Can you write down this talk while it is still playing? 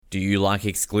Do you like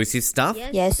exclusive stuff?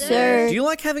 Yes, sir. Do you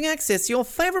like having access to your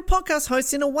favourite podcast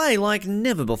hosts in a way like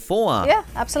never before? Yeah,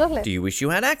 absolutely. Do you wish you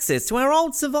had access to our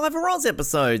old Survivor Oz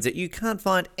episodes that you can't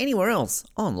find anywhere else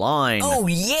online? Oh,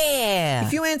 yeah!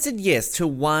 If you answered yes to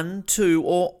one, two,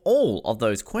 or all of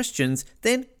those questions,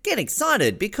 then get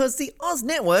excited because the Oz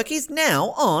Network is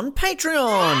now on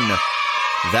Patreon.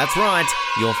 That's right,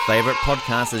 your favourite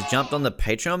podcast has jumped on the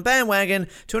Patreon bandwagon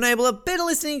to enable a better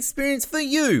listening experience for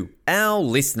you, our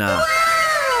listener.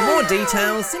 For more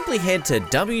details, simply head to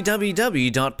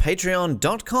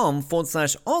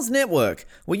www.patreon.com/Oz Network,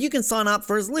 where you can sign up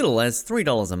for as little as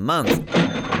 $3 a month.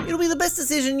 It'll be the best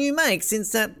decision you make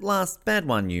since that last bad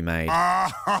one you made.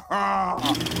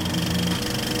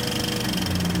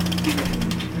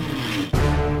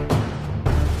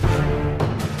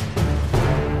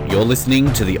 You're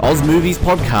listening to the Oz Movies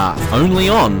Podcast, only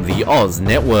on the Oz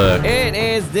Network. It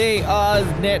is the Oz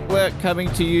Network coming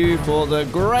to you for the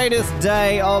greatest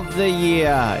day of the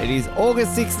year. It is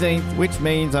August 16th, which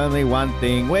means only one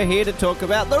thing. We're here to talk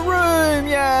about The Room.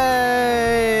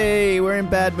 Yay! We're in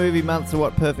bad movie month, so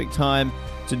what perfect time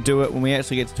to do it when we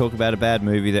actually get to talk about a bad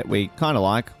movie that we kind of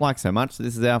like so much.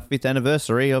 This is our 5th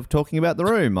anniversary of talking about The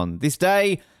Room. On this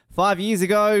day, 5 years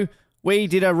ago, we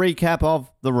did a recap of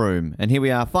The Room, and here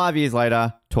we are 5 years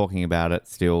later talking about it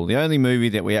still. The only movie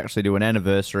that we actually do an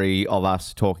anniversary of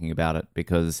us talking about it,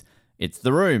 because it's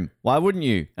The Room. Why wouldn't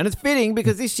you? And it's fitting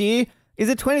because this year is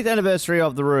the 20th anniversary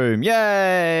of The Room.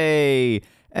 Yay!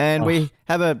 And we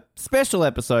have a special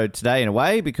episode today in a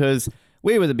way because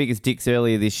we were the biggest dicks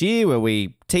earlier this year where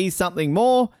we teased something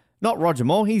more. Not Roger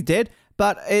Moore, he's dead.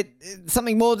 But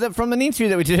something more from an interview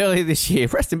that we did earlier this year.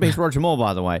 Rest in peace, Roger Moore,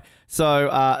 by the way. So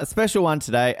a special one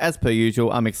today, as per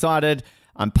usual. I'm excited.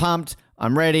 I'm pumped.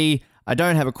 I'm ready. I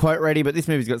don't have a quote ready, but this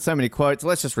movie's got so many quotes.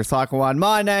 Let's just recycle one.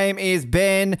 My name is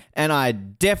Ben, and I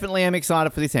definitely am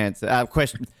excited for this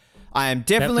question. I am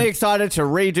definitely excited to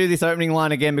redo this opening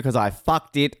line again because I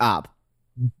fucked it up.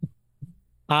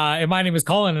 And my name is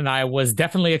Colin, and I was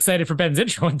definitely excited for Ben's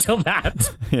intro until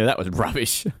that. Yeah, that was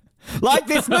rubbish. Like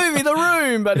this movie, The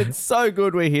Room, but it's so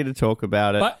good we're here to talk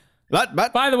about it.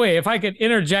 But by the way, if I could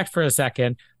interject for a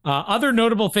second, other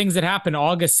notable things that happened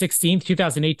August 16th,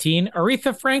 2018,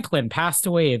 Aretha Franklin passed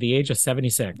away at the age of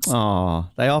 76. Oh,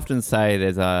 they often say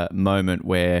there's a moment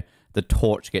where the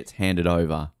torch gets handed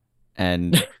over,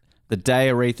 and the day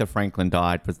Aretha Franklin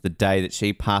died was the day that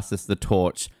she passed us the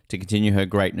torch to continue her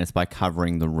greatness by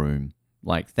covering The Room.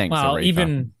 Like, thanks,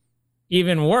 Aretha.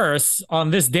 Even worse,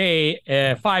 on this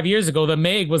day, 5 years ago, The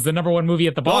Meg was the #1 movie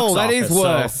at the box office. Oh, that is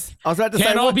worse. So I was about to say,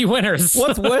 can't all be winners.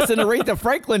 What's worse than Aretha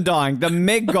Franklin dying? The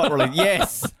Meg got released.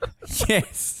 Yes.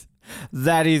 Yes.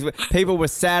 That is... People were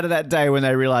sadder that day when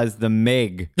they realized The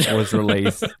Meg was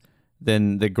released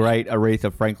than the great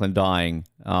Aretha Franklin dying.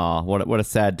 Oh, what a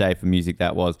sad day for music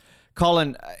that was.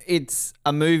 Colin, it's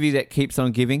a movie that keeps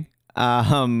on giving.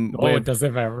 It does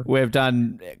if ever. We've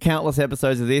done countless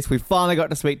episodes of this. We finally got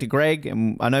to speak to Greg,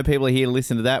 and I know people are here to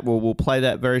listen to that. We'll play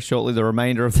that very shortly, the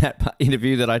remainder of that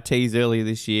interview that I teased earlier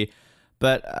this year.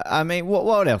 But, I mean,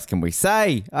 what else can we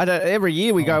say? Every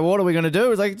year we go, what are we going to do?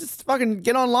 It's like, just fucking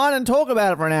get online and talk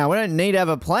about it for an hour. We don't need to have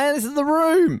a plan. This is The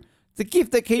Room. It's a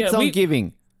gift that keeps on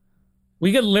giving.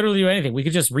 We could literally do anything. We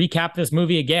could just recap this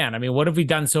movie again. I mean, what have we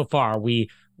done so far? We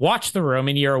watched The Room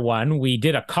in year 1. We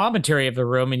did a commentary of The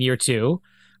Room in year 2.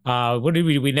 What did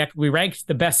we do? We ranked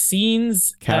the best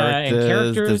scenes and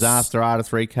characters. Disaster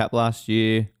Artist recap last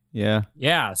year. Yeah.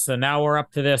 Yeah. So now we're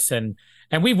up to this, and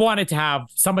we've wanted to have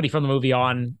somebody from the movie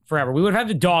on forever. We would have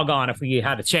had the dog on if we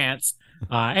had a chance.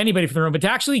 Anybody from The Room, but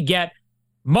to actually get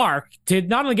Mark,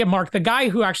 the guy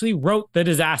who actually wrote The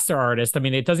Disaster Artist. I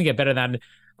mean, it doesn't get better than.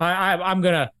 I'm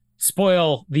gonna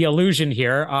spoil the illusion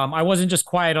here. I wasn't just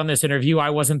quiet on this interview.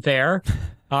 I wasn't there.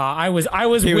 I was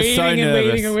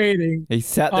waiting. He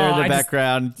sat there in the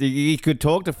background. He could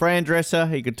talk to Fran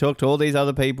Drescher. He could talk to all these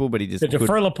other people, but he just the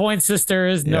DeFur-LaPointe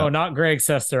sisters. Yeah. No, not Greg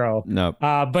Sestero. No.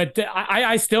 But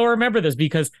I still remember this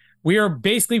because we were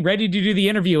basically ready to do the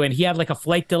interview, and he had like a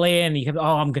flight delay, and he kept,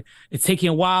 it's taking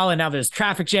a while, and now there's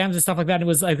traffic jams and stuff like that. And it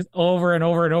was like over and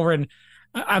over and over, and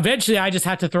eventually I just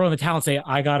had to throw in the towel and say,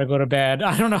 I got to go to bed.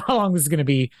 I don't know how long this is going to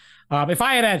be. If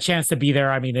I had a chance to be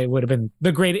there, I mean, it would have been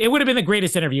the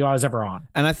greatest interview I was ever on.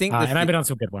 And I think, and I've been on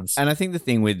some good ones. And I think the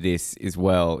thing with this as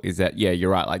well is that, yeah, you're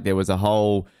right. Like there was a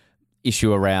whole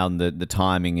issue around the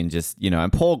timing and just,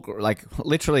 and Paul, like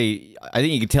literally, I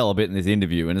think you could tell a bit in this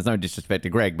interview, and there's no disrespect to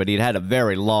Greg, but he'd had a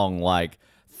very long,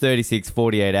 36,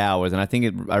 48 hours. And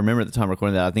I remember at the time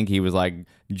recording that, I think he was like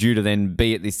due to then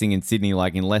be at this thing in Sydney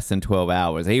like in less than 12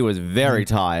 hours. He was very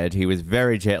tired. He was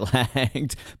very jet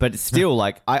lagged, but still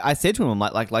like I said to him,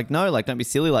 like, no, like, don't be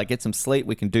silly. Like, get some sleep.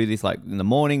 We can do this like in the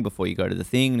morning before you go to the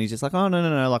thing. And he's just like, oh,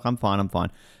 no. Like, I'm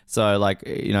fine. So like,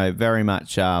 very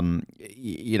much,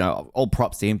 all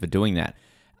props to him for doing that.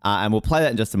 And we'll play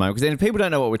that in just a moment, because then if people don't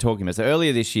know what we're talking about. So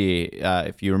earlier this year,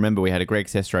 if you remember, we had a Greg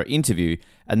Sestero interview,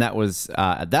 and that was,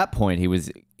 at that point, he was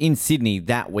in Sydney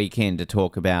that weekend to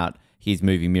talk about his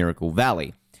movie Miracle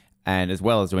Valley, and as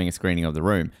well as doing a screening of The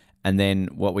Room. And then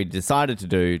what we decided to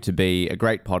do to be a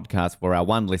great podcast for our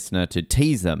one listener to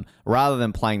tease them, rather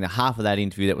than playing the half of that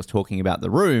interview that was talking about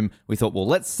The Room, we thought, well,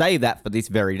 let's save that for this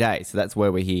very day. So that's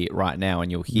where we're here right now,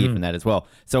 and you'll hear from that as well.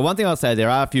 So one thing I'll say,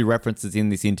 there are a few references in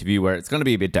this interview where it's going to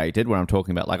be a bit dated, where I'm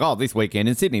talking about like, oh, this weekend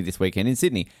in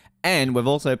Sydney. And we've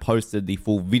also posted the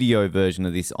full video version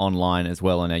of this online as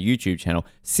well on our YouTube channel.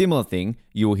 Similar thing,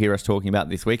 you will hear us talking about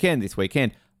this weekend.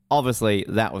 Obviously,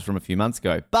 that was from a few months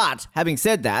ago. But having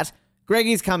said that, Greg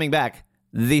is coming back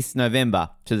this November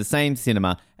to the same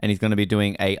cinema, and he's going to be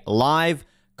doing a live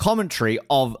commentary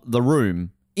of The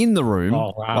Room, in The Room,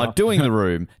 like doing The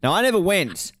Room. Now, I never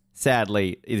went,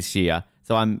 sadly, this year,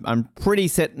 so I'm pretty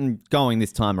set and going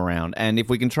this time around. And if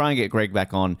we can try and get Greg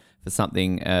back on for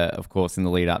something, of course, in the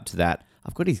lead up to that,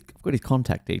 I've got his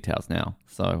contact details now.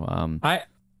 So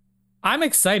I'm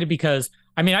excited because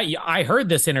I heard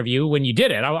this interview when you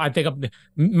did it. I think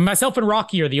myself and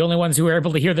Rocky are the only ones who were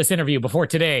able to hear this interview before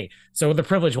today. So the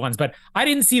privileged ones, but I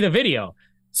didn't see the video.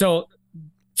 So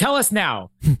tell us now,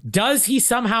 does he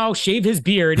somehow shave his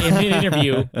beard in the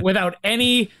interview without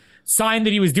any sign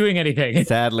that he was doing anything?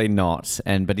 Sadly not.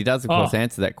 But he does, of course,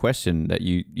 answer that question that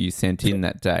you sent in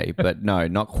that day. But no,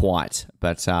 not quite.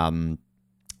 But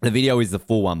the video is the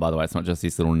full one, by the way. It's not just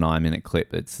this little 9-minute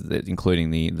clip. It's including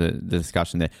the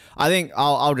discussion there. I think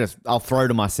I'll throw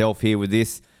to myself here with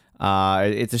this.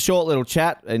 It's a short little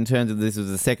chat in terms of this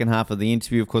was the second half of the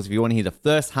interview. Of course, if you want to hear the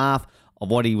first half of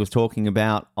what he was talking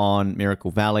about on Miracle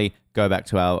Valley, go back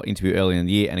to our interview earlier in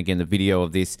the year. And again, the video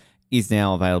of this is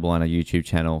now available on our YouTube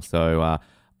channel. So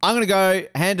I'm going to go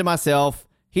hand to myself.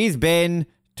 Here's Ben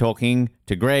talking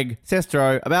to Greg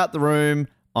Sestero about The Room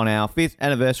on our 5th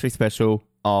anniversary special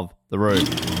of The Room.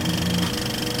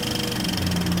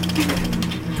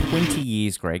 20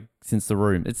 years, Greg, since The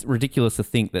Room. It's ridiculous to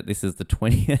think that this is the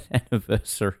 20th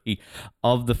anniversary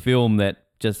of the film that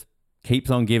just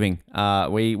keeps on giving.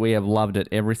 We have loved it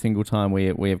every single time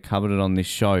we have covered it on this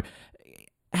show.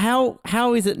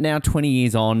 How is it now 20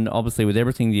 years on, obviously with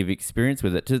everything you've experienced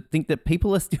with it, to think that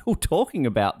people are still talking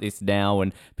about this now,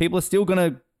 and people are still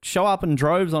going to show up in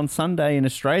droves on Sunday in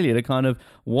Australia to kind of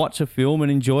watch a film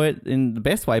and enjoy it in the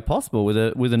best way possible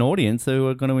with an audience who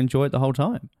are going to enjoy it the whole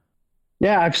time?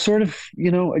 Yeah, I've sort of,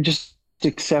 I just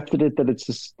accepted it that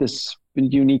it's this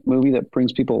unique movie that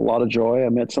brings people a lot of joy. I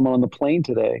met someone on the plane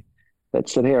today that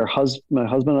said, hey, my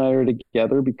husband and I are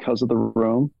together because of The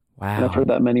Room. Wow. And I've heard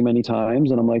that many, many times.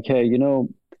 And I'm like, hey,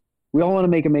 we all want to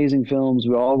make amazing films.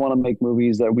 We all want to make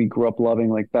movies that we grew up loving,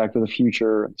 like Back to the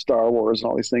Future and Star Wars and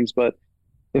all these things. But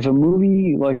if a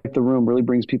movie like The Room really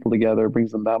brings people together,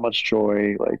 brings them that much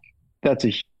joy, like that's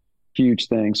a huge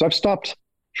thing. So I've stopped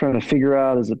trying to figure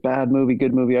out, is it a bad movie,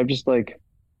 good movie? I'm just like,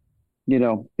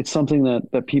 it's something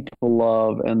that people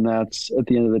love. And that's at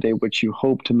the end of the day, what you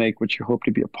hope to make, what you hope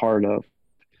to be a part of.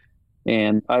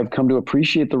 And I've come to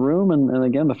appreciate The Room. And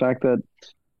again, the fact that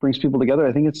it brings people together,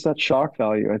 I think it's that shock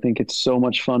value. I think it's so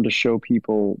much fun to show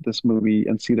people this movie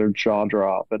and see their jaw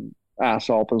drop and ask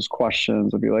all those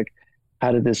questions and be like,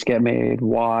 how did this get made?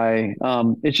 Why?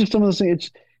 It's just some of those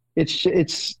things.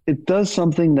 It does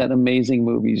something that amazing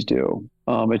movies do.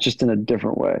 It's just in a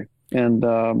different way. And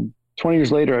 20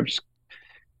 years later, I've just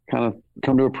kind of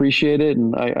come to appreciate it.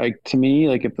 And to me,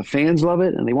 like if the fans love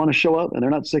it and they want to show up and they're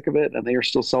not sick of it and they are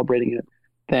still celebrating it,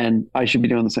 then I should be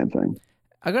doing the same thing.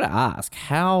 I got to ask,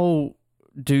 how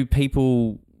do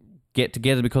people get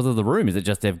together because of The Room? Is it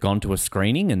just they've gone to a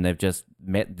screening and they've just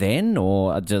met then,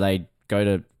 or do they go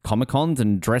to Comic-Cons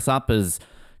and dress up as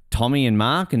Tommy and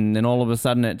Mark, and then all of a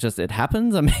sudden it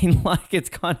happens? I mean, like, it's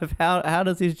kind of how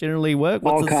does this generally work?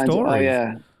 What's the story?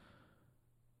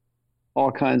 All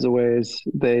kinds of ways.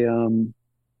 They they'll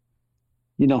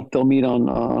meet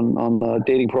on the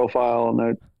dating profile,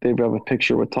 and they have a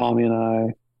picture with Tommy and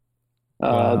I.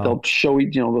 Wow. They'll show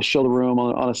the room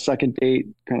on a second date,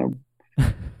 kind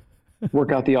of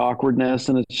work out the awkwardness,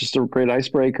 and it's just a great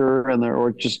icebreaker,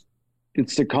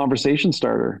 it's a conversation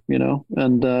starter,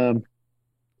 and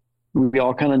we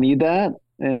all kind of need that.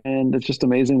 And it's just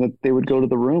amazing that they would go to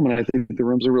The Room. And I think The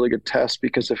Room's a really good test,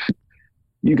 because if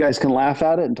you guys can laugh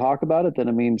at it and talk about it, then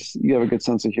it means you have a good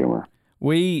sense of humor.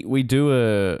 We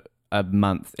do a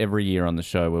month every year on the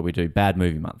show where we do Bad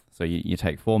Movie Month. So you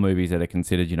take 4 movies that are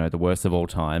considered, the worst of all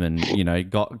time,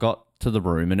 and got to the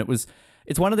room, and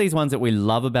it's one of these ones that we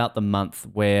love about the month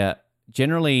where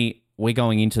generally we're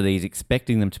going into these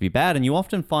expecting them to be bad, and you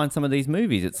often find some of these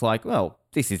movies, it's like, well,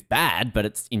 this is bad, but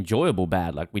it's enjoyable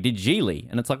bad. Like we did Geely,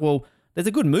 and it's like, well, there's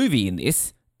a good movie in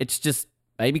this. It's just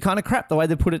maybe kind of crap the way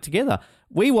they put it together.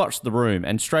 We watched The Room,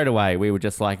 and straight away we were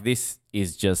just like, this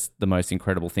is just the most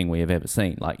incredible thing we have ever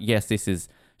seen. Like, yes, this is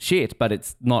shit, but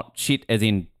it's not shit as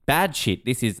in bad shit.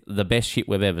 This is the best shit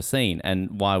we've ever seen,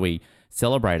 and why we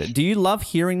celebrate it. Do you love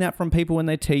hearing that from people when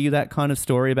they tell you that kind of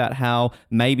story about how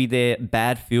maybe they're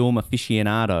bad film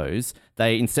aficionados?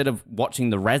 They, instead of watching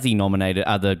the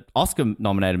the Oscar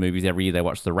nominated movies every year, they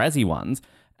watch the Razzie ones.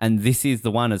 And this is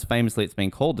the one, as famously it's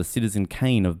been called, the Citizen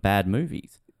Kane of bad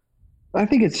movies. I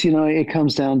think it's, it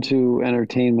comes down to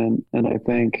entertainment. And I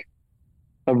think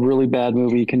a really bad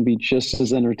movie can be just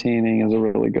as entertaining as a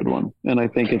really good one. And I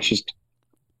think it's just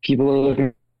people are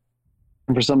looking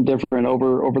for something different.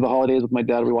 Over the holidays with my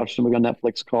dad, we watched a movie on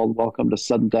Netflix called Welcome to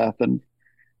Sudden Death. And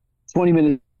 20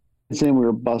 minutes in, we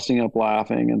were busting up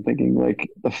laughing and thinking, like,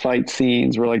 the fight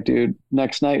scenes were like, dude,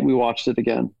 next night we watched it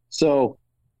again. So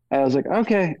I was like,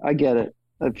 okay, I get it.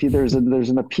 There's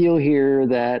an appeal here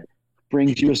that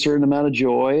brings you a certain amount of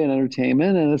joy and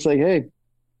entertainment. And it's like, hey,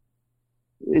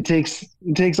 it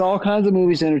takes all kinds of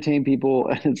movies to entertain people.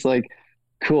 And it's like,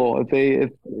 cool.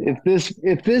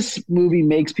 If this movie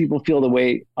makes people feel the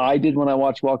way I did when I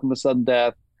watched Welcome to Sudden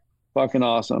Death, fucking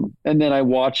awesome. And then I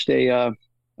watched I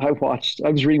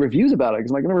was reading reviews about it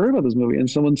because I'm like, I never heard about this movie. And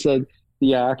someone said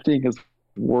the acting is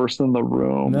worse than The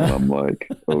Room. And I'm like,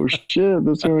 oh shit,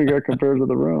 this movie got compared to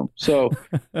The Room. So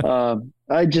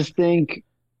I just think,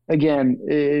 again,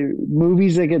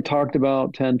 movies that get talked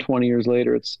about 10, 20 years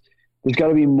later, there's got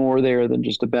to be more there than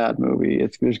just a bad movie.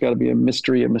 There's got to be a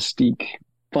mystery, a mystique,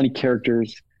 funny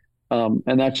characters.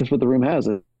 And that's just what The Room has.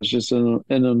 It's just an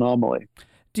anomaly.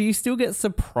 Do you still get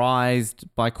surprised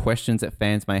by questions that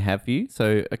fans may have for you?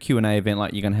 So a Q&A event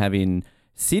like you're going to have in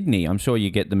Sydney, I'm sure you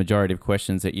get the majority of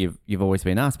questions that you've always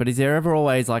been asked, but is there ever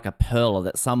always like a pearl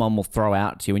that someone will throw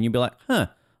out to you and you'll be like,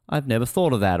 I've never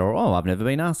thought of that, or, oh, I've never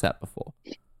been asked that before?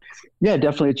 Yeah,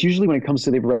 definitely. It's usually when it comes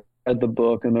to they've read the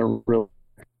book and their real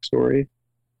story.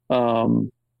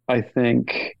 I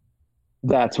think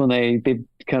that's when they've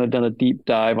kind of done a deep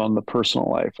dive on the personal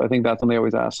life. I think that's when they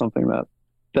always ask something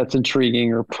that's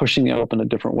intriguing or pushing it up in a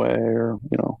different way, or,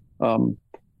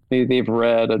 they've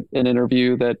read an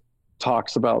interview that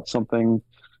talks about something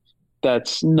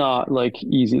that's not like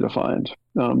easy to find.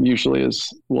 Usually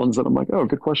is ones that I'm like, oh,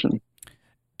 good question.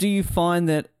 Do you find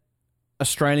that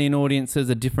Australian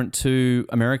audiences are different to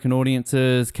American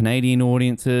audiences, Canadian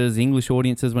audiences, English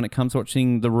audiences when it comes to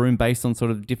watching The Room based on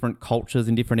sort of different cultures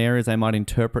in different areas? They might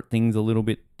interpret things a little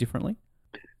bit differently.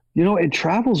 It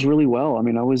travels really well. I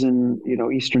mean, I was in,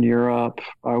 Eastern Europe.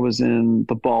 I was in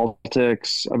the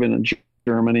Baltics. I've been in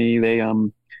Germany.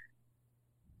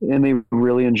 And they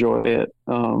really enjoy it.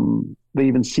 They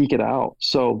even seek it out.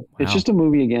 So wow. It's just a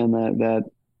movie, again, that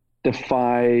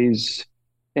defies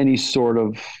any sort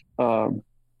of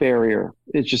barrier.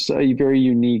 It's just a very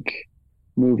unique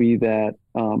movie that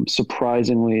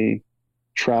surprisingly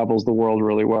travels the world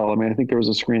really well. I mean, I think there was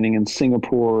a screening in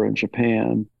Singapore and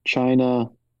Japan, China,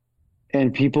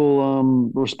 and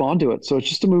people respond to it. So it's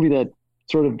just a movie that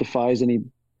sort of defies any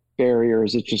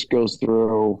barriers. It just goes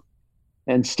through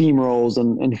and steamrolls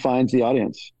and finds the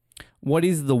audience. What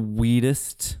is the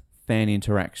weirdest fan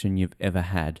interaction you've ever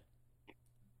had?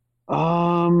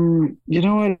 For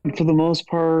the most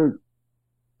part,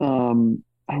 I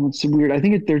wouldn't say weird. I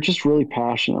think they're just really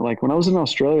passionate. Like when I was in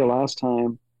Australia last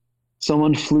time,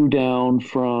 someone flew down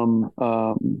from,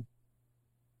 I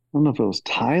don't know if it was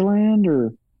Thailand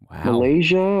or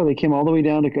Malaysia. They came all the way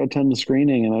down to attend the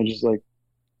screening, and I just like,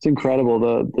 it's incredible.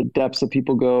 The depths that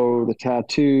people go, the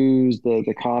tattoos,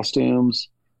 the costumes,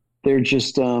 they're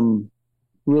just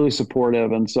really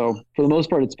supportive. And so for the most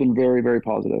part, it's been very, very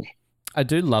positive. I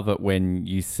do love it when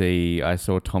you see, I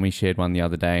saw Tommy shared one the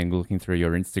other day, and looking through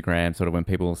your Instagram, sort of when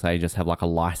people will say just have like a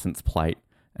license plate,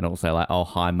 and it'll say like, oh,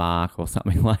 hi, Mark, or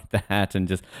something like that, and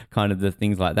just kind of the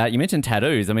things like that. You mentioned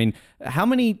tattoos. I mean, how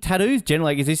many tattoos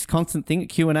generally? Like, is this a constant thing at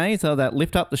Q&A? So that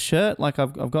lift up the shirt, like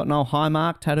I've got an old hi,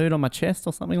 Mark tattooed on my chest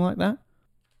or something like that?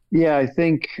 Yeah, I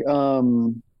think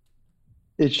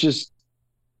it's just,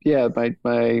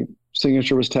 my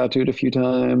signature was tattooed a few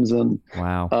times, and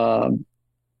wow.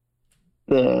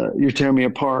 You're tearing me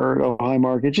apart, oh, hi,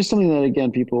 Mark. It's just something that,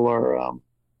 again, people are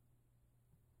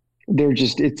they're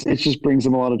just it just brings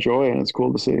them a lot of joy, and it's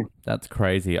cool to see. That's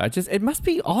crazy. It must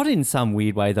be odd in some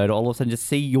weird way though to all of a sudden just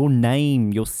see your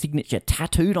name, your signature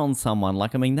tattooed on someone.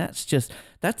 Like, I mean, that's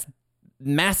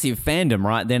massive fandom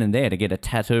right then and there to get a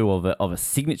tattoo of a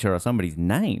signature or somebody's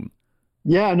name.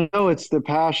 Yeah, no, it's the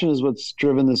passion is what's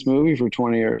driven this movie for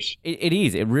 20 years. It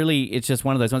is. It's just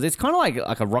one of those ones. It's kind of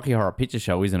like a Rocky Horror Picture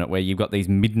Show, isn't it? Where you've got these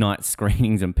midnight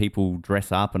screenings and people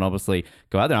dress up and obviously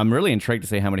go out there. I'm really intrigued to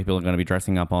see how many people are going to be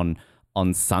dressing up on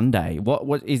Sunday.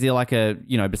 What is there like a,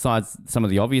 besides some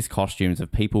of the obvious costumes,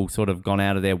 have people sort of gone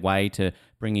out of their way to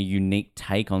bring a unique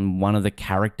take on one of the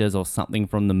characters or something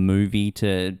from the movie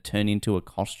to turn into a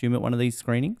costume at one of these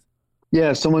screenings?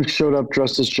 Yeah, someone showed up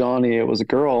dressed as Johnny. It was a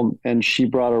girl, and she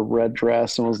brought a red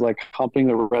dress and was like humping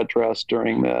the red dress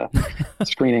during the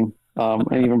screening, and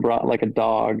even brought like a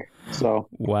dog. So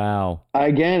wow.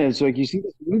 Again, it's like you see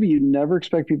this movie, you never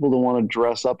expect people to want to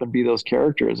dress up and be those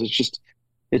characters. It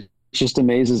just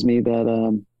amazes me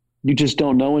that you just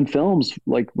don't know in films,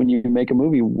 like when you make a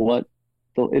movie, what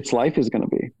its life is going to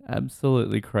be.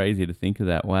 Absolutely crazy to think of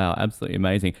that. Wow, absolutely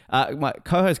amazing. My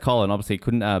co-host Colin obviously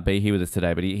couldn't be here with us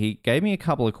today, but he gave me a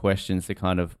couple of questions to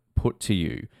kind of put to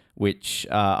you, which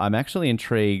I'm actually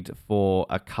intrigued for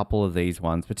a couple of these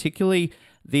ones, particularly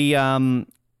the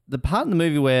part in the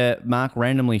movie where Mark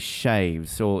randomly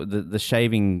shaves, or the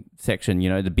shaving section,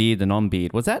 the beard, the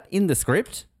non-beard. Was that in the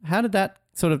script? How did that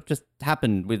sort of just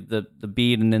happen with the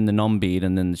beard and then the non-beard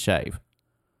and then the shave?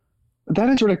 That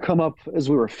had sort of come up as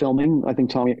we were filming. I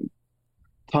think Tommy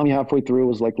halfway through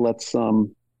was like, let's,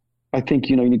 I think,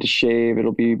 you need to shave.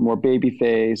 It'll be more baby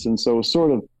face. And so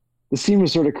sort of the scene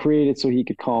was sort of created so he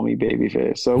could call me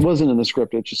babyface. So it wasn't in the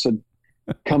script. It just had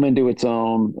come into its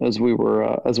own as we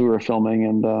were filming.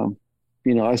 And,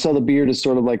 I saw the beard as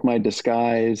sort of like my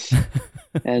disguise.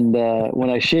 And when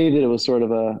I shaved it, it was sort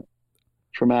of a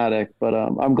traumatic, but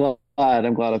I'm glad. I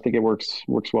think it works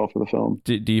well for the film.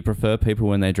 Do you prefer people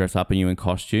when they dress up in you in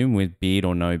costume with beard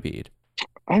or no beard?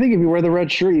 I think if you wear the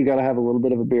red shirt, you got to have a little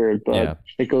bit of a beard, but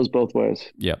It goes both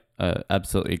ways. Yep,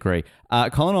 absolutely agree.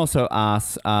 Colin also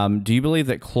asks, do you believe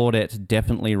that Claudette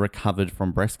definitely recovered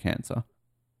from breast cancer?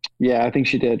 Yeah, I think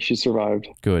she did. She survived.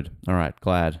 Good. All right,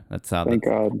 glad. That's Thank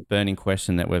God. Burning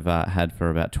question that we've had for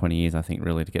about 20 years, I think,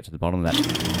 really, to get to the bottom of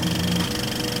that.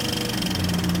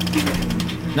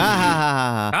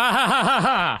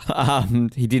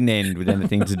 He didn't end with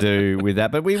anything to do with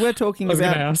that, but we were talking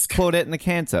about Claudette and the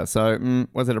cancer, so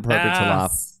was it appropriate to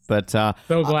laugh? But so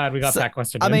glad we got that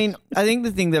question. I mean, I think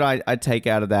the thing that I take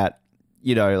out of that,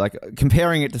 like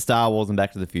comparing it to Star Wars and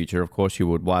Back to the Future, of course you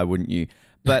would. Why wouldn't you?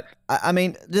 But I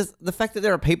mean, just the fact that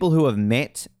there are people who have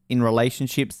met in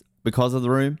relationships because of The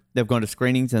Room, they've gone to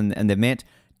screenings and they've met.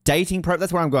 Dating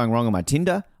that's where I'm going wrong on my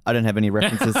Tinder. I don't have any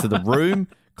references to The Room,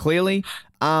 clearly.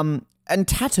 And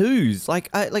tattoos,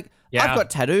 I've got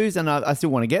tattoos and I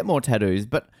still want to get more tattoos,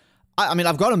 but I mean,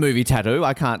 I've got a movie tattoo.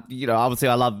 I can't, obviously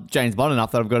I love James Bond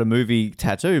enough that I've got a movie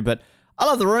tattoo, but I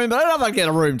love The Room, but I don't know if I'd get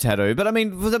a Room tattoo. But I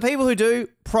mean, for the people who do,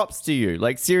 props to you.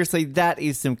 Like, seriously, that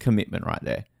is some commitment right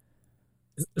there.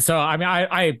 So, I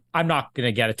mean, I'm not going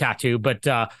to get a tattoo, but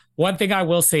one thing I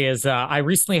will say is I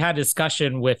recently had a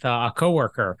discussion with a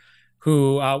coworker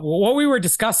who, what we were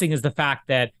discussing is the fact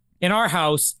that in our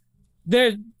house,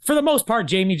 for the most part,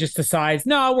 Jamie just decides,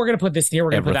 no, we're going to put this here.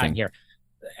 We're going to put that in here.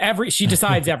 She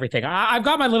decides everything. I've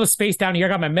got my little space down here. I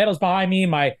got my medals behind me,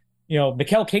 my,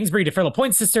 Mikkel Kingsbury, DeFerlo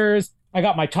Point sisters. I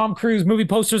got my Tom Cruise movie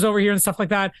posters over here and stuff like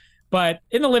that. But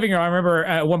in the living room, I remember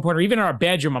at one point, or even in our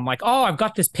bedroom, I'm like, oh, I've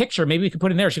got this picture. Maybe we could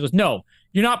put it in there. She goes, no,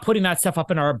 you're not putting that stuff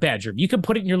up in our bedroom. You can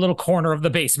put it in your little corner of the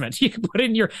basement. You can put it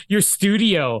in your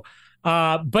studio.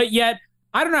 But yet,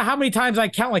 I don't know how many times I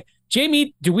count, like,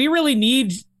 Jamie, do we really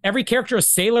need every character of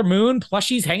Sailor Moon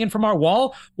plushies hanging from our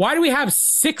wall? Why do we have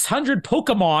 600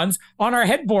 Pokemons on our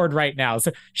headboard right now?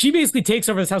 So she basically takes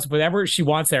over this house with whatever she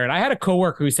wants there. And I had a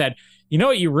coworker who said, you know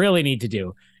what you really need to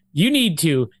do? You need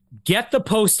to get the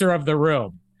poster of The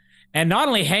Room and not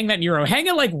only hang that in your room, hang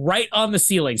it like right on the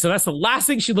ceiling. So that's the last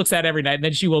thing she looks at every night. And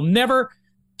then she will never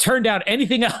turn down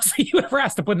anything else that you ever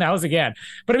asked to put in the house again.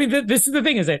 But I mean, this is the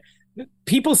thing, is that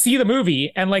people see the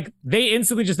movie and like they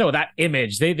instantly just know that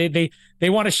image. They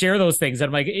want to share those things. And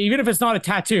I'm like, even if it's not a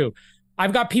tattoo,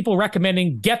 I've got people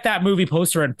recommending get that movie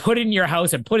poster and put it in your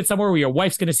house and put it somewhere where your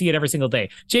wife's going to see it every single day.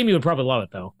 Jamie would probably love it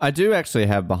though. I do actually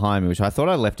have behind me, which I thought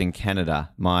I left in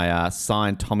Canada, my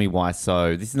signed Tommy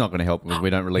Wiseau. This is not going to help because we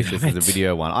don't release this as a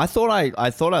video one. I thought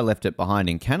I left it behind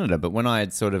in Canada, but when I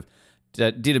had sort of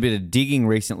did a bit of digging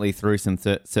recently through some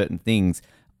certain things,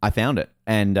 I found it.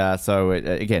 And so,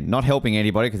 again, not helping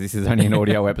anybody because this is only an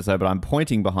audio episode, but I'm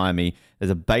pointing behind me. There's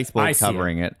a baseball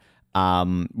covering it.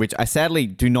 which I sadly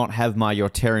do not have my You're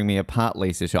Tearing Me Apart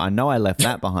Lisa show. I know I left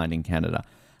that behind in Canada.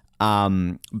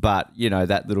 But, you know,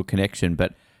 that little connection.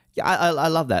 But yeah, I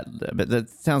love that. But that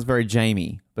sounds very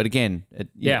Jamie. But again,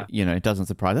 you know, it doesn't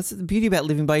surprise. That's the beauty about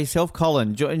living by yourself,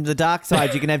 Colin. In the dark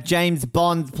side, you can have James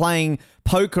Bond playing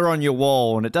poker on your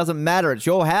wall, and it doesn't matter. It's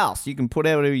your house. You can put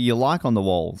whatever you like on the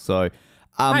wall. So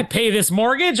I pay this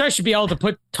mortgage. I should be able to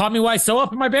put Tommy Wiseau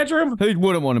up in my bedroom. Who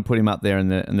wouldn't want to put him up there in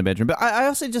the bedroom? But I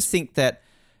also just think that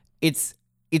it's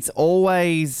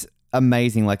always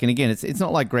amazing. Like, and again, it's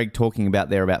not like Greg talking about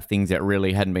things that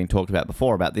really hadn't been talked about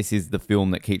before, about this is the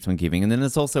film that keeps on giving. And then it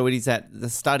is that the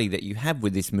study that you have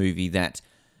with this movie that,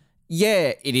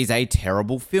 yeah, it is a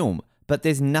terrible film, but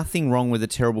there's nothing wrong with a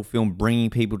terrible film bringing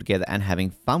people together and having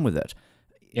fun with it.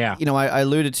 Yeah. You know, I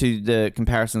alluded to the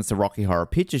comparisons to Rocky Horror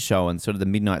Picture Show and sort of the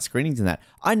midnight screenings and that.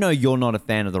 I know you're not a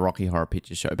fan of the Rocky Horror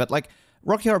Picture Show, but like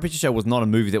Rocky Horror Picture Show was not a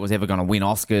movie that was ever going to win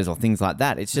Oscars or things like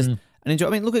that. It's just an enjoy.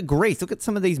 I mean, look at Grease. Look at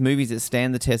some of these movies that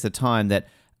stand the test of time that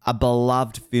are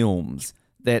beloved films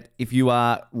that if you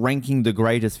are ranking the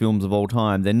greatest films of all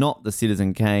time, they're not the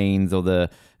Citizen Kanes or the,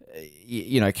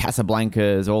 you know,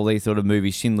 Casablancas, all these sort of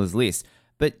movies, Schindler's List.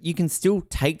 But you can still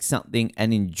take something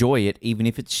and enjoy it, even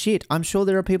if it's shit. I'm sure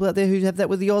there are people out there who have that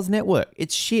with the Oz Network.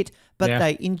 It's shit, but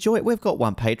they enjoy it. We've got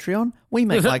one Patreon. We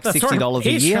make like $60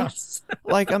 a year.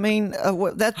 Like, I mean,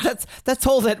 that's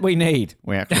all that we need.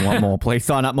 We actually want more. Please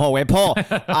sign up more. We're poor.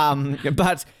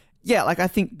 But yeah, like I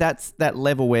think that's that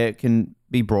level where it can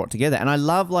be brought together. And I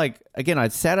love, like, again,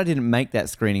 I'm sad I didn't make that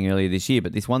screening earlier this year,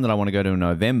 but this one that I want to go to in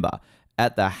November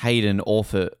at the Hayden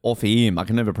Orpheum. I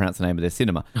can never pronounce the name of their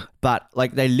cinema. But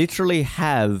like they literally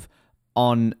have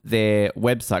on their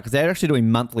website, because they're actually doing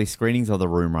monthly screenings of The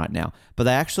Room right now, but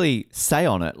they actually say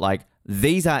on it, like,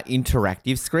 these are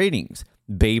interactive screenings.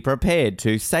 Be prepared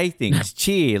to say things,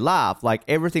 cheer, laugh, like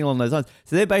everything along those lines.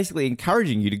 So they're basically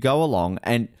encouraging you to go along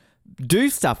and do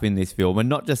stuff in this film and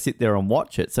not just sit there and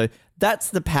watch it. So that's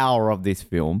the power of this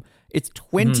film. It's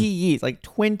 20 years, like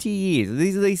 20 years.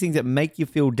 These are these things that make you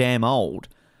feel damn old,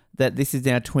 that this is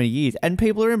now 20 years. And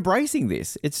people are embracing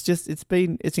this. It's just,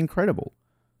 it's incredible.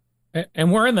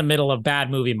 And we're in the middle of Bad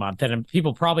Movie Month, and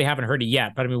people probably haven't heard it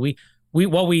yet. But I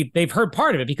mean, they've heard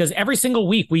part of it because every single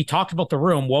week we talked about The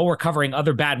Room while we're covering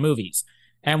other bad movies.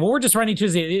 And what we're just running to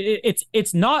is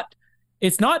it's not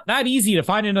that easy to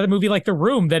find another movie like The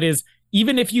Room that is,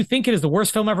 even if you think it is the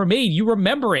worst film ever made, you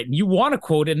remember it and you want to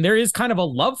quote it, and there is kind of a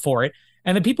love for it.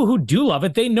 And the people who do love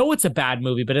it, they know it's a bad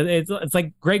movie, but it's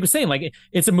like Greg was saying, like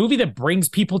it's a movie that brings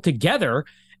people together.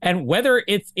 And whether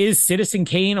it is Citizen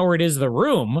Kane or it is The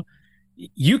Room,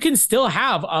 you can still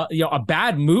have a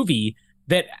bad movie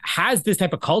that has this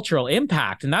type of cultural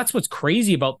impact. And that's what's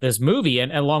crazy about this movie.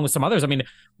 And along with some others, I mean,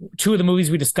 two of the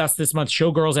movies we discussed this month,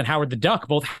 Showgirls and Howard the Duck,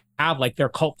 both have like their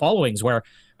cult followings where,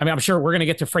 I mean, I'm sure we're going to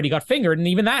get to Freddy Got Fingered, and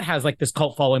even that has like this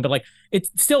cult following, but like it's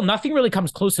still, nothing really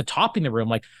comes close to topping The Room.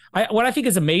 Like what I think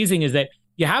is amazing is that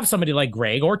you have somebody like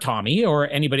Greg or Tommy or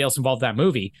anybody else involved in that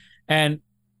movie. And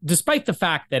despite the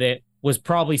fact that it was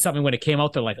probably something when it came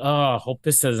out, they're like, oh, hope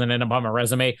this doesn't end up on my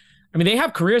resume. I mean, they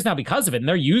have careers now because of it, and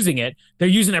they're using it. They're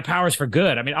using their powers for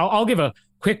good. I mean, I'll give a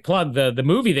quick plug. The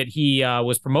movie that he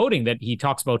was promoting that he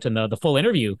talks about in the full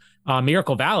interview,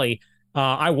 Miracle Valley,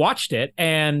 I watched it,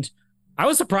 and I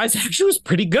was surprised it actually was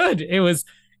pretty good. It was,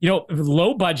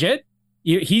 low budget.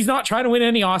 He's not trying to win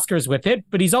any Oscars with it,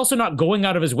 but he's also not going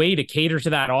out of his way to cater to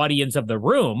that audience of The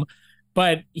Room.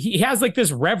 But he has like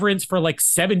this reverence for like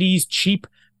 70s cheap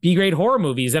B-grade horror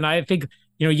movies. And I think,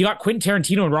 you got Quentin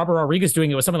Tarantino and Robert Rodriguez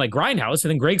doing it with something like Grindhouse, and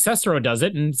then Greg Sestero does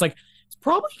it. And it's like, it's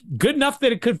probably good enough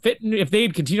that it could fit in, if they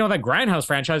had continued on that Grindhouse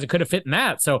franchise, it could have fit in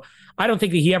that. So I don't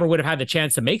think that he ever would have had the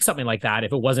chance to make something like that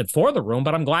if it wasn't for The Room,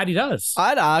 but I'm glad he does.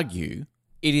 I'd argue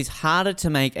it is harder to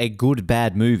make a good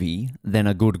bad movie than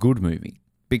a good movie,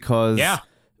 because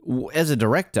as a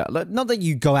director, not that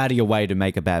you go out of your way to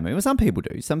make a bad movie. Well, some people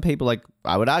do. Some people, like,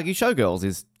 I would argue Showgirls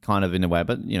is kind of in a way,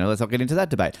 but let's not get into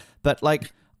that debate. But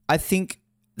like, I think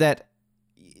that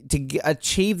to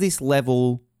achieve this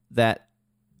level that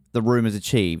The Room has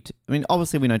achieved, I mean,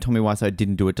 obviously we know Tommy Wiseau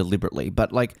didn't do it deliberately,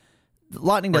 but like,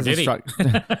 lightning doesn't strike.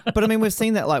 But I mean, we've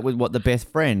seen that like with The Best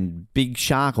Friend, Big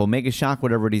Shark or Mega Shark,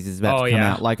 whatever it is about to come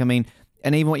out. Like, I mean,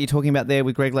 and even what you're talking about there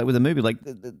with Greg, like with a movie, like,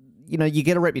 you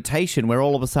get a reputation where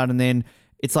all of a sudden then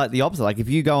it's like the opposite. Like if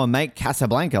you go and make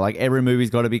Casablanca, like every movie's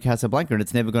got to be Casablanca, and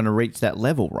it's never going to reach that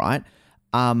level, right?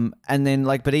 And then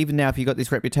like, but even now, if you got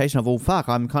this reputation of, well, fuck,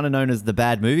 I'm kind of known as the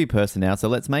bad movie person now, so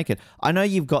let's make it. I know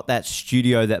you've got that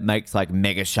studio that makes like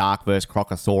Mega Shark versus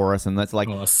Crocosaurus, and that's like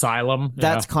Asylum.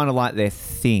 That's kind of like their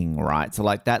thing, right? So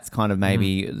like that's kind of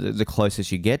maybe the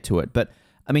closest you get to it. But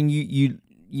I mean, you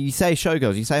you say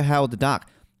Showgirls, you say Howard the Duck,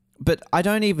 but I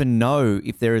don't even know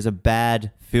if there is a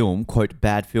bad film, quote,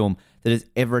 bad film, that has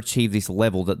ever achieved this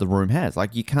level that The Room has.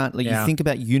 Like, you can't, like, you think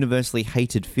about universally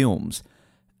hated films,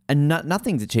 and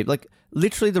nothing's achieved. Like,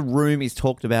 literally, The Room is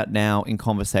talked about now in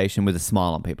conversation with a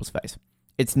smile on people's face.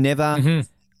 It's never...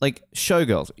 Like,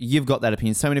 Showgirls, you've got that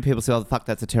opinion. So many people say, oh, fuck,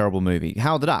 that's a terrible movie.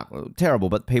 Howard the Duck, well, terrible,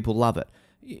 but people love it.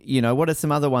 You know, what are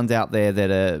some other ones out there that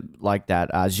are like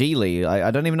that? Gigli, I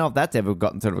don't even know if that's ever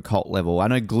gotten sort of a cult level. I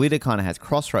know Glitter kind of has,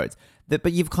 Crossroads.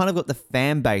 But you've kind of got the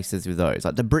fan bases with those,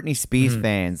 like the Britney Spears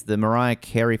fans, the Mariah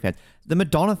Carey fans, the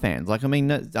Madonna fans. Like, I mean,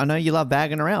 I know you love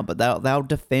bagging her out, but they'll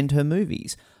defend her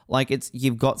movies. Like,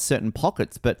 you've got certain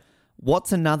pockets, but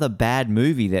what's another bad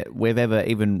movie that we've ever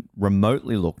even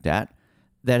remotely looked at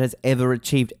that has ever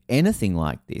achieved anything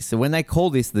like this? So when they call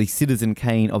this the Citizen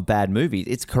Kane of bad movies,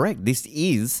 it's correct. This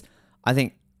is, I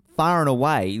think, far and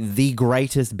away the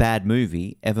greatest bad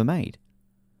movie ever made.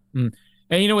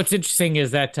 And you know what's interesting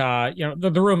is that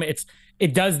the Room,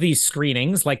 it does these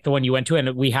screenings like the one you went to,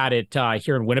 and we had it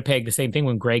here in Winnipeg. The same thing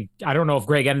when Greg. I don't know if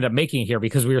Greg ended up making it here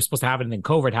because we were supposed to have it, and then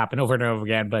COVID happened over and over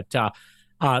again. But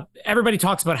everybody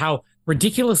talks about how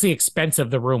ridiculously expensive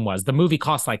The Room was. The movie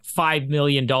cost like $5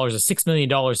 million or $6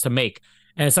 million to make,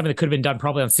 and it's something that could have been done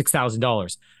probably on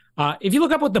 $6,000. If you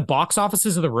look up what the box office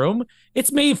is of The Room,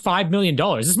 it's made $5 million.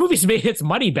 This movie's made its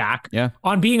money back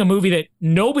on being a movie that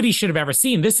nobody should have ever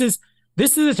seen. This is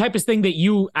the type of thing that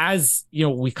you, as you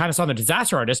know, we kind of saw in The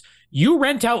Disaster Artist, you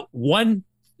rent out one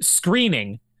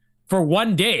screening for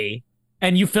one day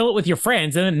and you fill it with your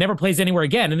friends, and it never plays anywhere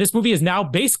again. And this movie has now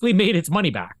basically made its money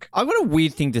back. I've got a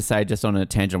weird thing to say just on a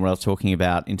tangent what I was talking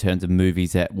about in terms of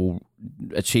movies that will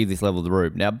achieve this level of The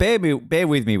Room. Now, bear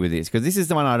with me with this, because this is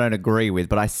the one I don't agree with,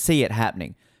 but I see it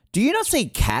happening. Do you not see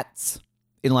Cats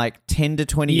in like 10 to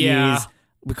 20 years?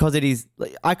 Because it is...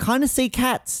 I kind of see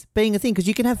Cats being a thing, because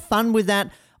you can have fun with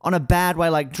that on a bad way,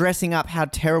 like dressing up how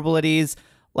terrible it is.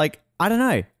 Like, I don't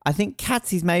know. I think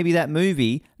Cats is maybe that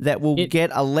movie that will get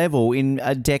a level in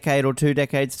a decade or 2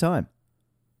 decades' time.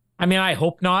 I mean, I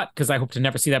hope not, because I hope to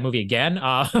never see that movie again.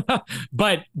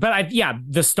 But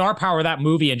the star power of that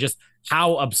movie and just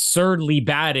how absurdly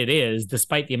bad it is,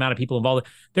 despite the amount of people involved.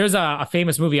 There's a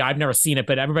famous movie, I've never seen it,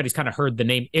 but everybody's kind of heard the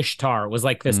name Ishtar. It was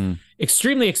like this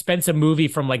extremely expensive movie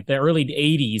from like the early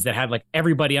 80s that had like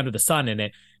everybody under the sun in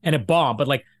it, and it bombed. But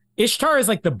like Ishtar is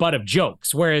like the butt of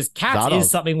jokes, whereas Cats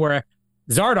is something where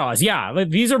Zardoz, like,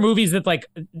 these are movies that like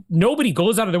nobody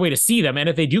goes out of their way to see them, and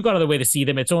if they do go out of their way to see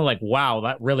them, it's only like, wow,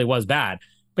 that really was bad.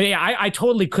 But yeah, I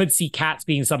totally could see Cats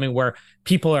being something where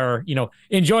people are, you know,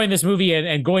 enjoying this movie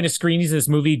and going to screenings of this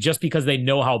movie just because they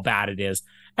know how bad it is.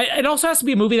 It also has to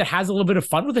be a movie that has a little bit of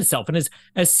fun with itself, and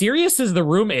as serious as The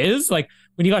Room is, like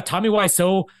when you got Tommy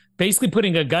Wiseau basically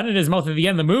putting a gun in his mouth at the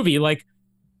end of the movie, like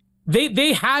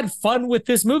they had fun with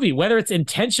this movie, whether it's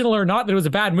intentional or not that it was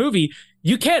a bad movie.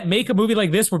 You can't make a movie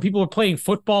like this where people are playing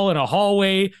football in a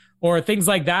hallway or things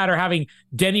like that, or having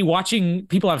Denny watching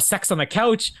people have sex on the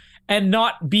couch and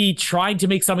not be trying to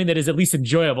make something that is at least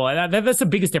enjoyable. And that's the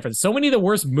biggest difference. So many of the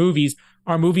worst movies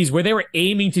are movies where they were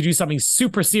aiming to do something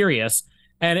super serious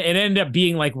and it ended up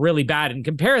being like really bad in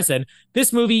comparison.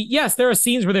 This movie, yes, there are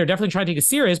scenes where they're definitely trying to take it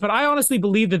serious, but I honestly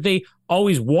believe that they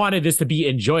always wanted this to be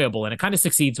enjoyable, and it kind of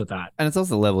succeeds with that. And it's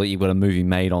also the level that you've got a movie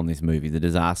made on this movie, The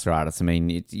Disaster Artist. I mean,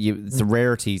 it's a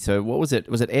rarity. So what was it?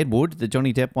 Was it Ed Wood, the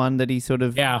Johnny Depp one that he sort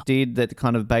of did, that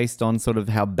kind of based on sort of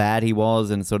how bad he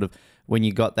was and sort of when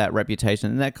you got that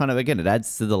reputation, and that kind of, again, it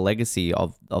adds to the legacy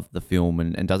of the film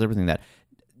and does everything that.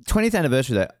 20th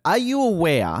anniversary though, are you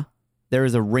aware there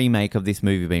is a remake of this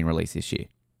movie being released this year?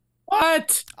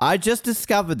 What? I just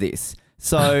discovered this.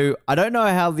 So I don't know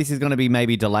how this is going to be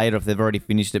maybe delayed or if they've already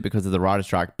finished it because of the writer's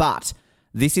strike, but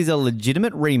this is a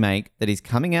legitimate remake that is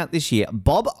coming out this year.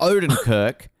 Bob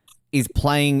Odenkirk is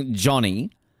playing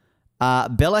Johnny.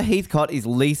 Bella Heathcote is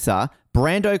Lisa.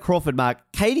 Brando Crawford Mark.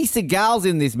 Katie Seagal's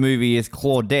in this movie as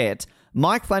Claudette.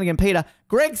 Mike Flanagan Peter.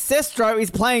 Greg Sestero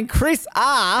is playing Chris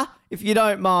R., if you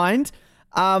don't mind.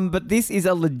 But this is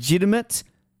a legitimate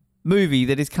movie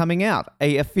that is coming out.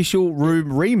 A official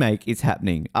Room remake is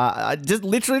happening. I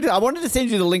wanted to send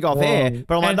you the link off air,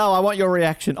 but I'm like, no, I want your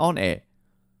reaction on air.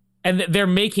 And they're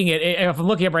making it, if I'm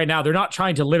looking up right now, they're not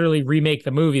trying to literally remake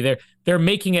the movie. They're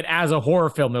making it as a horror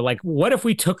film. They're like, what if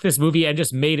we took this movie and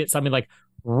just made it something like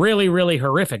really, really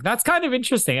horrific? That's kind of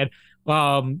interesting. And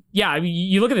I mean,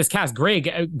 you look at this cast, Greg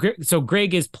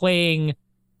is playing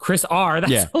Chris R.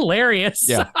 That's hilarious.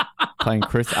 Yeah, playing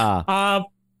Chris R.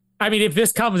 I mean, if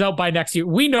this comes out by next year,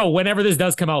 we know whenever this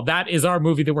does come out, that is our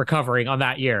movie that we're covering on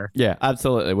that year. Yeah,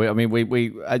 absolutely.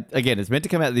 We again, it's meant to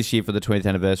come out this year for the 20th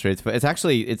anniversary. It's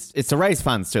actually it's to raise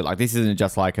funds too. Like, this isn't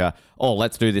just like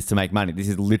let's do this to make money. This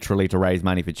is literally to raise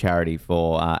money for charity,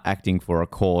 for acting for a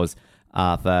cause,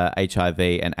 for HIV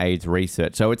and AIDS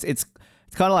research. So it's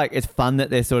kind of like, it's fun that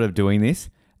they're sort of doing this.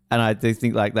 And I do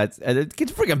think like it's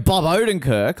freaking Bob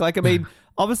Odenkirk. Like, I mean,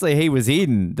 obviously he was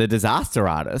in The Disaster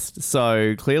Artist,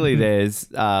 so clearly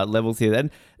there's levels here.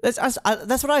 And that's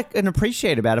what I can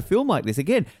appreciate about a film like this.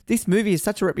 Again, this movie has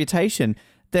such a reputation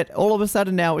that all of a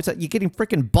sudden now it's like you're getting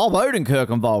freaking Bob Odenkirk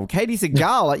involved, Katie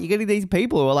Seagal, like you're getting these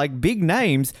people who are like big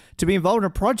names to be involved in a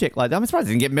project like that. I'm surprised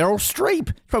they didn't get Meryl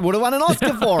Streep. Probably would have won an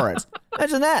Oscar for it.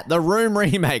 Imagine that. The Room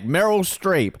remake, Meryl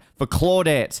Streep for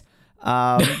Claudette.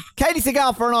 Katie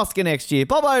Seagal for an Oscar next year.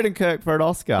 Bob Odenkirk for an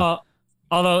Oscar.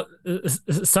 Although,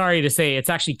 sorry to say, it's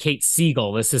actually Kate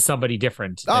Siegel. This is somebody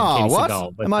different than Katie what?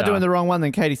 Seagal. But, am I doing the wrong one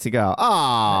than Katie Seagal?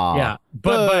 Yeah.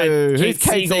 But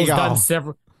Kate Siegel's done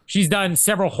several... She's done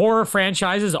several horror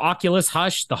franchises: Oculus,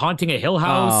 Hush, The Haunting of Hill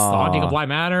House, The Haunting of Bly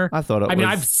Manor. I thought I mean,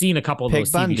 I've seen a couple of those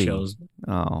TV shows.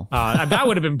 Oh. That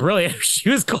would have been brilliant if she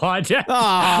was Claudette. Oh,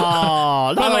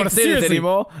 I don't want to see this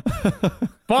anymore.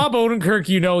 Bob Odenkirk,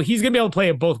 he's going to be able to play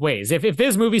it both ways. If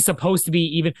this movie's supposed to be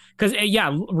even... Because,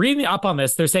 reading up on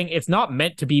this, they're saying it's not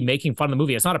meant to be making fun of the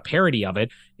movie. It's not a parody of it.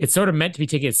 It's sort of meant to be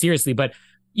taken seriously. But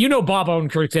Bob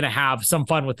Odenkirk's going to have some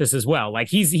fun with this as well. Like,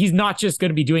 he's not just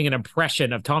going to be doing an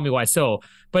impression of Tommy Wiseau,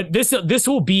 but this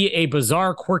will be a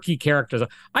bizarre, quirky character.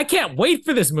 I can't wait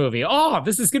for this movie. Oh,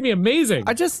 this is going to be amazing.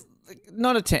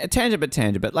 Not a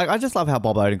tangent, but like, I just love how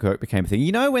Bob Odenkirk became a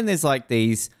thing. When there's like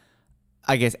these,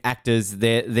 I guess, actors,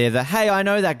 they're the, hey, I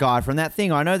know that guy from that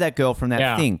thing. I know that girl from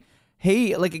that thing.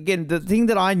 He, like, again, the thing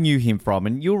that I knew him from,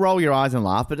 and you'll roll your eyes and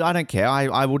laugh, but I don't care.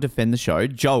 I will defend the show.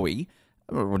 Joey.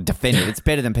 Defend it. It's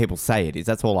better than people say it is.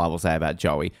 That's all I will say about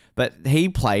Joey. But he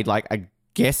played like a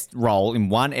guest role in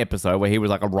one episode where he was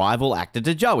like a rival actor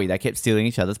to Joey. They kept stealing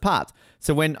each other's parts.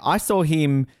 So when I saw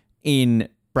him in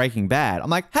Breaking Bad, I'm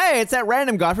like, hey, it's that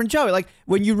random guy from Joey. Like,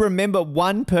 when you remember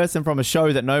one person from a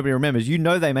show that nobody remembers,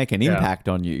 they make an impact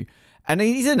on you. And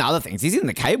he's in other things. He's in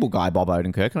The Cable Guy, Bob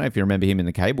Odenkirk. I don't know if you remember him in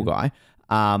The Cable Guy.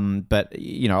 But,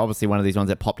 obviously one of these ones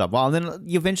that popped up. Well, and then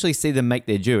you eventually see them make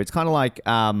their due. It's kind of like...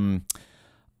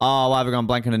 I've gone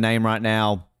blank on a name right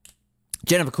now.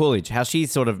 Jennifer Coolidge, how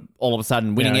she's sort of all of a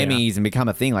sudden winning Emmys and become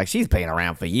a thing. Like, she's been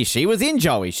around for years. She was in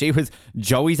Joey. She was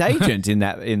Joey's agent in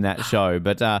that show.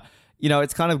 But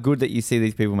it's kind of good that you see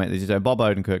these people make this. So Bob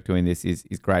Odenkirk doing this is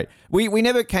great. We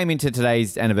never came into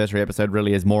today's anniversary episode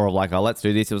really as more of like, let's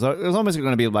do this. It was almost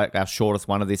going to be like our shortest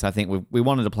one of this. I think we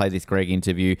wanted to play this Greg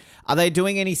interview. Are they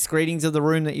doing any screenings of The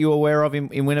Room that you're aware of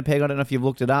in Winnipeg? I don't know if you've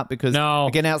looked it up, because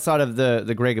again, outside of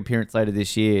the Greg appearance later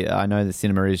this year, I know the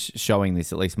cinema is showing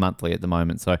this at least monthly at the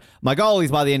moment. So my goal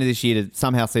is by the end of this year to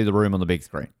somehow see The Room on the big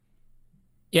screen.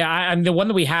 Yeah, and the one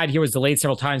that we had here was delayed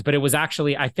several times, but it was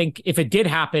actually, I think if it did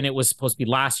happen, it was supposed to be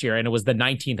last year, and it was the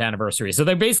 19th anniversary. So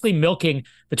they're basically milking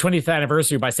the 20th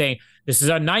anniversary by saying, this is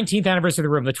our 19th anniversary of The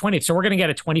Room, the 20th. So we're going to get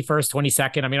a 21st,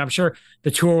 22nd. I mean, I'm sure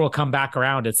the tour will come back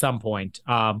around at some point.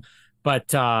 If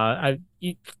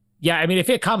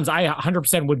it comes, I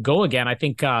 100% would go again. I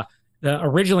think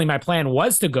originally my plan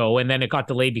was to go, and then it got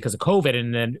delayed because of COVID.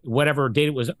 And then whatever date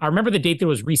it was, I remember the date that it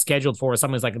was rescheduled for,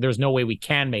 something was like, there's no way we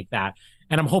can make that.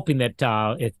 And I'm hoping that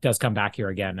it does come back here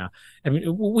again. I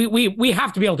mean, we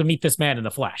have to be able to meet this man in the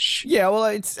flesh. Yeah, well,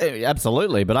 it's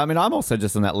absolutely. But I mean, I'm also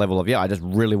just on that level of, I just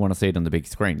really want to see it on the big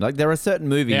screen. Like, there are certain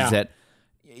movies that,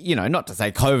 not to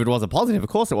say COVID was a positive. Of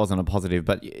course it wasn't a positive,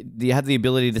 but you had the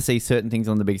ability to see certain things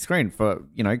on the big screen. For,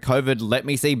 COVID let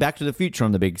me see Back to the Future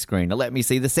on the big screen. It let me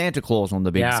see the Santa Claus on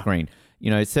the big screen.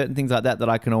 Certain things like that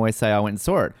I can always say I went and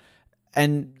saw it.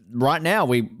 And right now,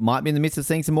 we might be in the midst of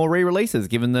seeing some more re-releases,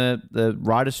 given the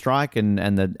writer's strike and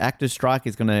the actor's strike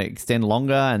is going to extend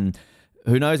longer, and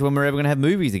who knows when we're ever going to have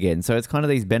movies again. So it's kind of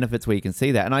these benefits where you can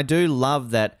see that. And I do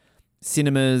love that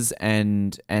cinemas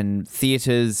and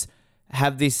theaters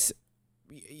have this,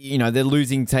 they're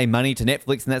losing, say, money to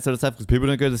Netflix and that sort of stuff because people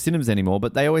don't go to the cinemas anymore,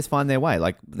 but they always find their way.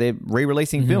 Like, they're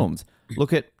re-releasing films.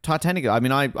 Look at Titanic. I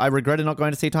mean, I regretted not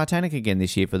going to see Titanic again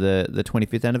this year for the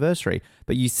 25th anniversary.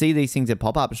 But you see these things that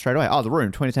pop up straight away. Oh, The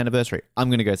Room, 20th anniversary. I'm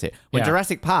going to go see it. When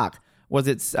Jurassic Park was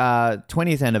its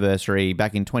 20th anniversary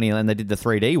back in 2011, and they did the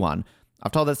 3D one.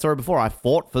 I've told that story before. I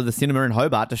fought for the cinema in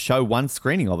Hobart to show one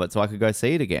screening of it so I could go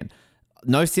see it again.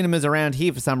 No cinemas around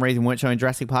here for some reason weren't showing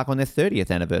Jurassic Park on their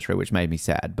 30th anniversary, which made me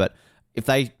sad. But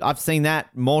I've seen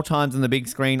that more times on the big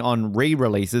screen on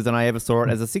re-releases than I ever saw it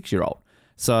as a 6-year-old.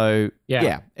 So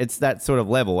yeah, it's that sort of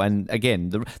level. And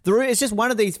again, it's just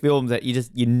one of these films that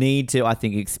you need to, I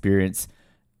think, experience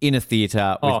in a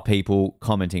theater with people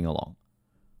commenting along.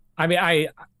 I mean,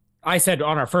 I said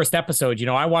on our first episode, you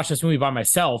know, I watched this movie by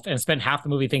myself and spent half the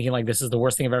movie thinking like this is the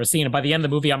worst thing I've ever seen. And by the end of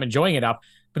the movie, I'm enjoying it up.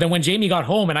 But then when Jamie got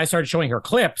home and I started showing her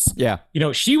clips, you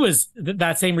know, she was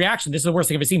that same reaction. This is the worst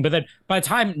thing I've ever seen. But then by the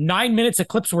time 9 minutes of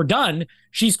clips were done,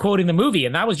 she's quoting the movie.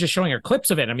 And that was just showing her clips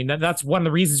of it. I mean, that's one of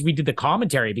the reasons we did the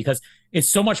commentary, because it's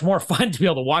so much more fun to be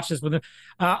able to watch this with them.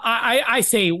 I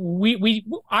say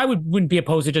I wouldn't be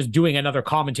opposed to just doing another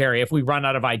commentary if we run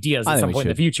out of ideas at some point in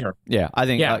the future. Yeah, I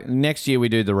think next year we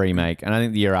do the remake. And I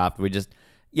think the year after we just...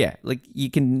 Yeah, like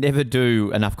you can never do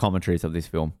enough commentaries of this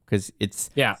film because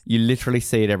you literally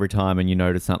see it every time and you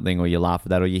notice something or you laugh at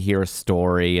that or you hear a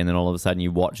story and then all of a sudden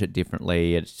you watch it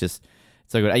differently. It's just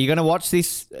so good. Are you going to watch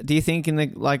this, do you think, in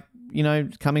the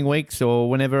coming weeks or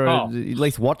whenever? At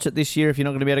least watch it this year if you're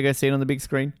not going to be able to go see it on the big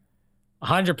screen?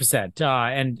 100%.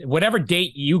 And whatever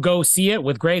date you go see it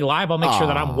with Greg live, I'll make sure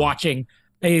that I'm watching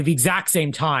the exact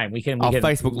same time. We can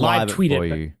Facebook live tweet it for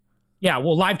you. Yeah,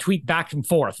 we'll live tweet back and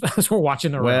forth as we're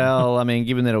watching the room. Well, I mean,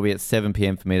 given that it'll be at 7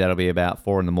 p.m. for me, that'll be about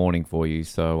 4 a.m. for you.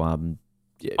 So,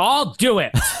 I'll do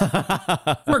it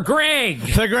for Greg.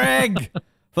 For Greg,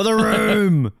 for the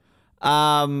room.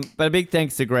 But a big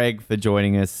thanks to Greg for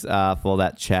joining us for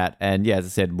that chat. And yeah, as I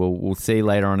said, we'll see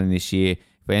later on in this year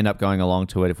if we end up going along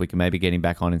to it. If we can maybe get him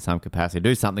back on in some capacity,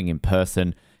 do something in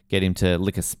person, get him to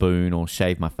lick a spoon or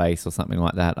shave my face or something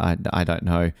like that. I don't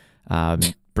know.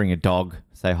 Bring a dog,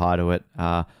 say hi to it,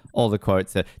 all the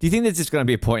quotes. Do you think there's just going to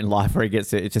be a point in life where it's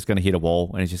just going to hit a wall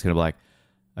and he's just going to be like,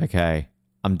 okay,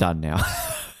 I'm done now?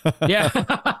 Yeah.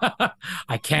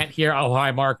 I can't hear, oh,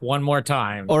 hi, Mark, one more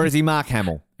time. Or is he Mark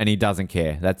Hamill and he doesn't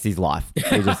care? That's his life.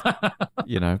 He just,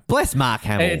 bless Mark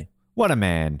Hamill. What a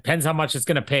man. Depends how much it's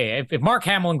going to pay. If Mark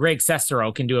Hamill and Greg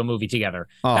Sestero can do a movie together,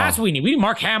 that's what we need. We need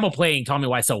Mark Hamill playing Tommy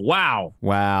Wiseau.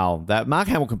 Wow. That Mark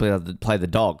Hamill can play the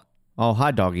dog. Oh,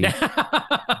 hi, doggy.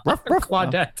 Ruff, ruff.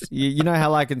 Claudette. You know how,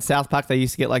 like, in South Park, they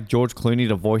used to get, like, George Clooney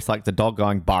to voice, like, the dog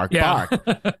going, bark, bark.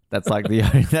 That's, like,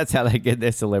 that's how they get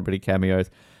their celebrity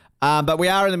cameos. But we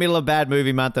are in the middle of Bad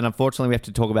Movie Month, and unfortunately, we have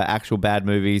to talk about actual bad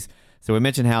movies. So we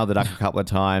mentioned Howard the Duck a couple of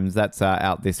times. That's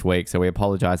out this week, so we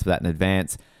apologize for that in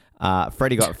advance.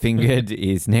 Freddy Got Fingered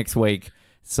is next week.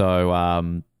 So...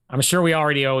 I'm sure we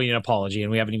already owe you an apology,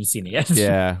 and we haven't even seen it yet.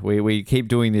 Yeah, we keep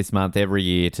doing this month every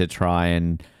year to try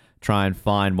and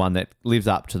find one that lives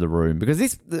up to The Room, because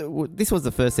this was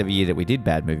the first ever year that we did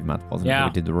Bad Movie Month, wasn't it?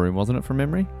 We did The Room, wasn't it, from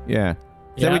memory? Yeah.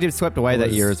 So we did Swept Away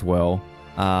that year as well.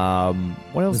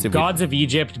 What else did Gods of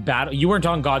Egypt, you weren't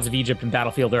on Gods of Egypt and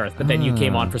Battlefield Earth, but then you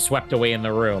came on for Swept Away in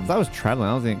The Room. I was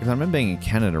traveling. Because I remember being in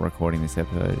Canada recording this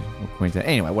episode, or Queensland.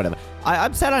 Anyway, whatever.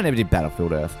 I'm sad I never did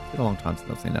Battlefield Earth. It's been a long time since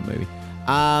I've seen that movie.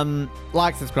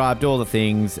 Like, subscribe, do all the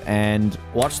things, and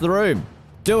watch The Room.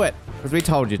 Do it, because we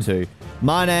told you to.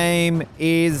 My name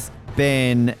is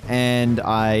Ben, and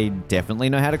I definitely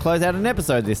know how to close out an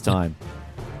episode this time.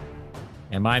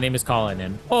 And my name is Colin,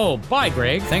 and bye,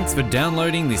 Greg. Thanks for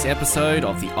downloading this episode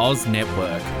of the Oz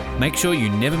Network. Make sure you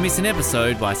never miss an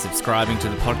episode by subscribing to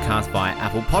the podcast via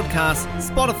Apple Podcasts,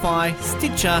 Spotify,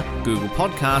 Stitcher, Google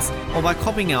Podcasts, or by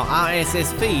copying our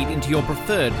RSS feed into your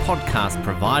preferred podcast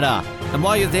provider. And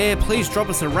while you're there, please drop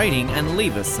us a rating and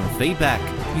leave us some feedback.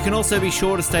 You can also be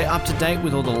sure to stay up to date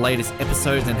with all the latest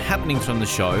episodes and happenings from the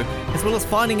show, as well as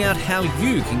finding out how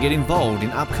you can get involved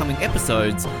in upcoming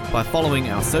episodes by following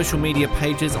our social media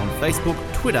pages on Facebook,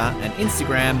 Twitter, and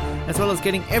Instagram, as well as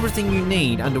getting everything you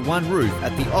need under one roof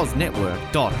at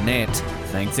theoznetwork.net.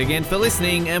 Thanks again for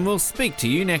listening, and we'll speak to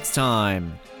you next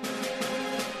time.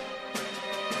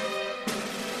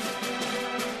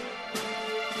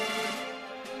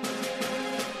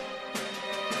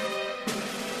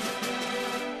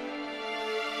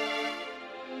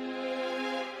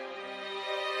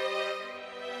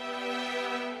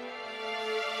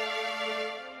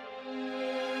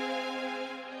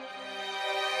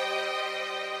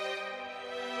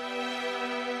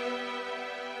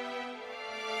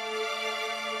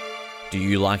 Do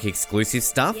you like exclusive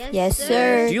stuff? Yes,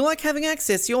 sir. Do you like having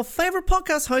access to your favourite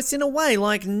podcast hosts in a way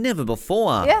like never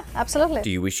before? Yeah, absolutely. Do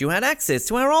you wish you had access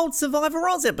to our old Survivor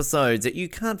Oz episodes that you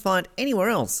can't find anywhere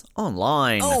else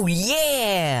online? Oh,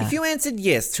 yeah! If you answered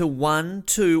yes to 1,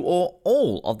 2, or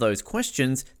all of those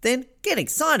questions, then get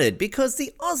excited because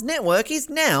the Oz Network is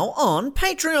now on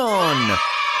Patreon.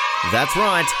 That's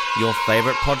right, your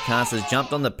favourite podcast has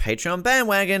jumped on the Patreon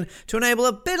bandwagon to enable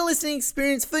a better listening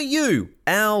experience for you,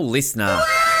 our listener.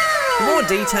 For more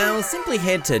details, simply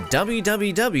head to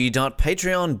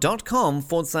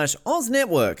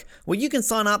www.patreon.com/OzNetwork, where you can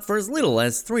sign up for as little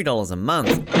as $3 a month.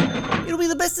 It'll be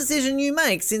the best decision you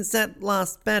make since that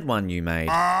last bad one you made.